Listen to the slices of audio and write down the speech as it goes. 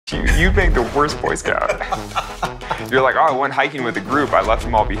You make the worst Boy Scout. You're like, oh, I went hiking with a group. I left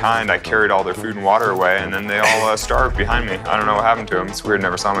them all behind. I carried all their food and water away, and then they all starved behind me. I don't know what happened to them. It's weird,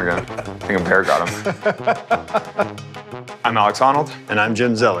 never saw them again. I think a bear got them. I'm Alex Honnold. And I'm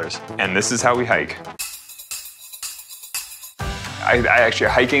Jim Zellers. And this is how we hike. Actually,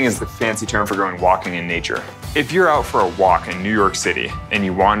 hiking is the fancy term for going walking in nature. If you're out for a walk in New York City and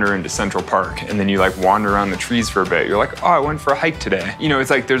you wander into Central Park and then you like wander around the trees for a bit, you're like, oh, I went for a hike today. You know, it's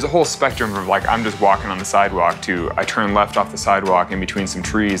like there's a whole spectrum of like, I'm just walking on the sidewalk to I turn left off the sidewalk in between some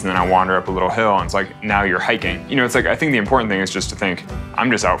trees and then I wander up a little hill and it's like, now you're hiking. You know, it's like, I think the important thing is just to think, I'm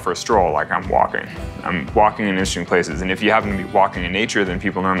just out for a stroll, like I'm walking. I'm walking in interesting places. And if you happen to be walking in nature, then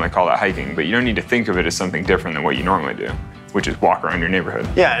people normally call that hiking, but you don't need to think of it as something different than what you normally do, which is walk around your neighborhood.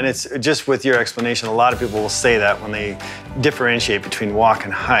 Yeah, and it's just with your explanation, a lot of people will say that when they differentiate between walk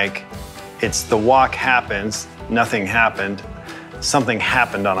and hike. It's the walk happens, nothing happened, something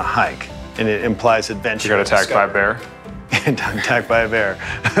happened on a hike, and it implies adventure. You got attacked by a bear? Attacked by a bear.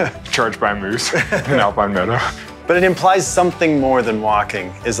 Charged by a moose in Alpine Meadow. But it implies something more than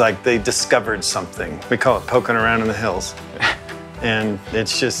walking. It's like they discovered something. We call it poking around in the hills. And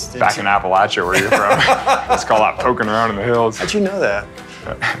it's just... Back in Appalachia, where you're from. Let's call that poking around in the hills. How'd you know that?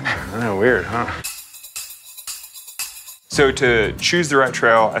 Weird, huh? So to choose the right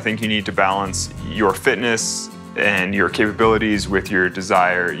trail, I think you need to balance your fitness and your capabilities with your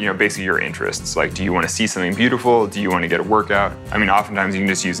desire, you know, basically your interests. Like, do you want to see something beautiful? Do you want to get a workout? I mean, oftentimes you can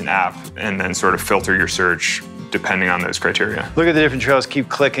just use an app and then sort of filter your search depending on those criteria. Look at the different trails, keep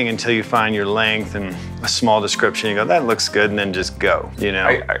clicking until you find your length and a small description. You go, that looks good, and then just go, you know?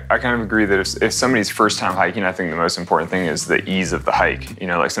 I kind of agree that if somebody's first time hiking, I think the most important thing is the ease of the hike. You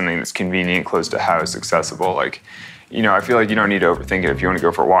know, like something that's convenient, close to house, accessible. Like, you know, I feel like you don't need to overthink it. If you want to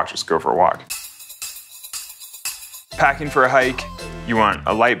go for a walk, just go for a walk. Packing for a hike, you want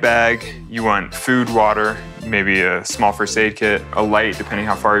a light bag, you want food, water, maybe a small first aid kit, a light, depending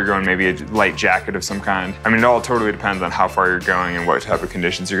how far you're going, maybe a light jacket of some kind. I mean, it all totally depends on how far you're going and what type of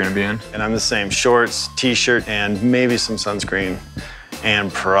conditions you're gonna be in. And I'm the same, shorts, t-shirt, and maybe some sunscreen,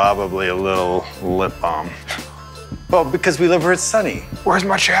 and probably a little lip balm. Well, because we live where it's sunny. Where's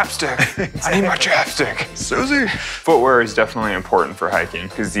my chapstick? Exactly. I need my chapstick. Susie. Footwear is definitely important for hiking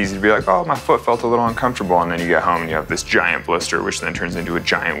because it's easy to be like, oh, my foot felt a little uncomfortable, and then you get home and you have this giant blister, which then turns into a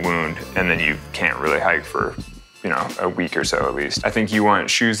giant wound, and then you can't really hike for, you know, a week or so at least. I think you want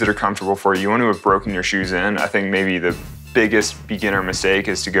shoes that are comfortable for you. You want to have broken your shoes in. I think maybe the biggest beginner mistake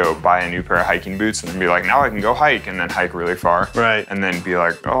is to go buy a new pair of hiking boots and then be like, now I can go hike, and then hike really far. Right. And then be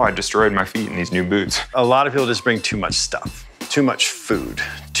like, oh, I destroyed my feet in these new boots. A lot of people just bring too much stuff, too much food,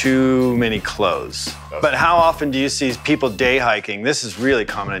 too many clothes. But how often do you see people day hiking? This is really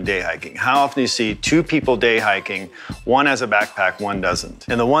common in day hiking. How often do you see two people day hiking, one has a backpack, one doesn't,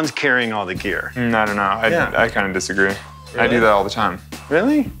 and the one's carrying all the gear? I don't know. I kind of disagree. Really? I do that all the time.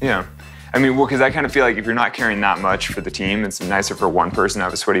 Really? Yeah. I mean, well, because I kind of feel like if you're not carrying that much for the team, it's nicer for one person to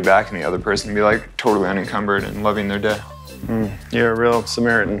have a sweaty back and the other person to be like totally unencumbered and loving their day. You're a real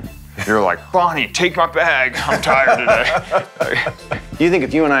Samaritan. You're like, Bonnie, take my bag. I'm tired today. Do you think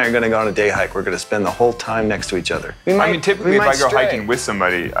if you and I are going to go on a day hike, we're going to spend the whole time next to each other? I mean, typically if I go hiking with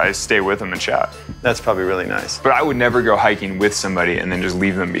somebody, I stay with them and chat. That's probably really nice. But I would never go hiking with somebody and then just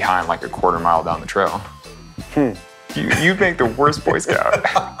leave them behind like a quarter mile down the trail. You make the worst Boy Scout.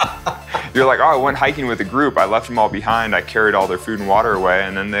 You're like, oh, I went hiking with a group. I left them all behind. I carried all their food and water away,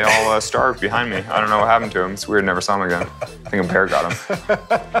 and then they all starved behind me. I don't know what happened to them. It's weird, never saw them again. I think a bear got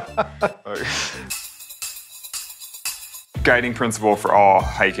them. Guiding principle for all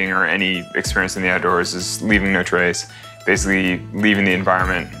hiking or any experience in the outdoors is leaving no trace. Basically, leaving the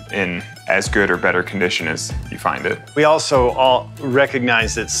environment in as good or better condition as you find it. We also all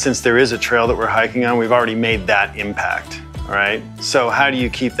recognize that since there is a trail that we're hiking on, we've already made that impact. All right, so how do you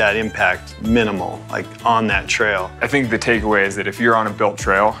keep that impact minimal, like on that trail? I think the takeaway is that if you're on a built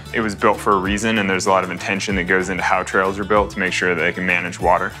trail, it was built for a reason, and there's a lot of intention that goes into how trails are built to make sure that they can manage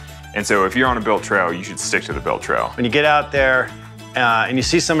water. And so if you're on a built trail, you should stick to the built trail. When you get out there and you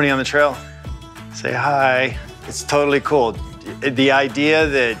see somebody on the trail, say hi. It's totally cool. The idea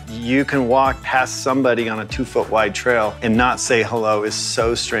that you can walk past somebody on a 2-foot wide trail and not say hello is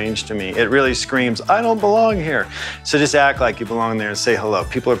so strange to me. It really screams, I don't belong here. So just act like you belong there and say hello.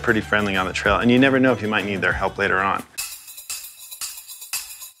 People are pretty friendly on the trail, and you never know if you might need their help later on.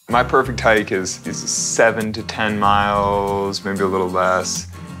 My perfect hike is 7 to 10 miles, maybe a little less.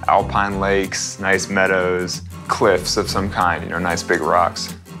 Alpine lakes, nice meadows, cliffs of some kind, you know, nice big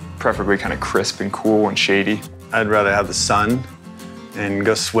rocks. Preferably kind of crisp and cool and shady. I'd rather have the sun and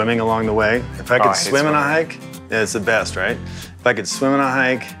go swimming along the way. If I could swim on a hike, it's the best, right? If I could swim on a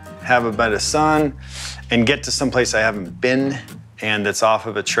hike have a bit of sun, and get to some place I haven't been and that's off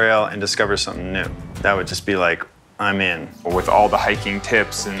of a trail and discover something new. That would just be like, I'm in. With all the hiking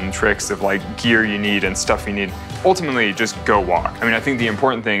tips and tricks of like gear you need and stuff you need, ultimately just go walk. I mean, I think the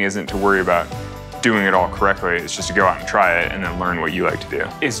important thing isn't to worry about doing it all correctly, it's just to go out and try it and then learn what you like to do.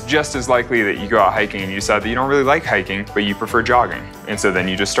 It's just as likely that you go out hiking and you decide that you don't really like hiking, but you prefer jogging. And so then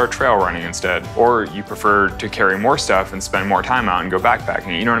you just start trail running instead. Or you prefer to carry more stuff and spend more time out and go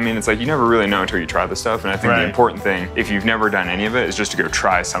backpacking. You know what I mean? It's like you never really know until you try the stuff. And I think the important thing, if you've never done any of it, is just to go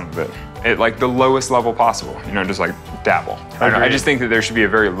try some of it at like the lowest level possible. You know, just like dabble. I just think that there should be a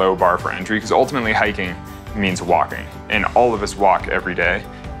very low bar for entry because ultimately hiking means walking. And all of us walk every day.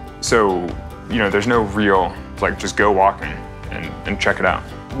 So, you know, there's no real, like, just go walking and check it out.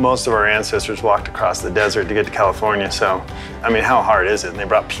 Most of our ancestors walked across the desert to get to California, so, I mean, how hard is it? And they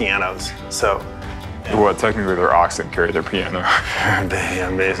brought pianos, so. Well, technically, their ox that carried their piano.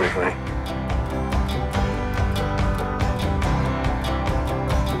 Yeah, basically.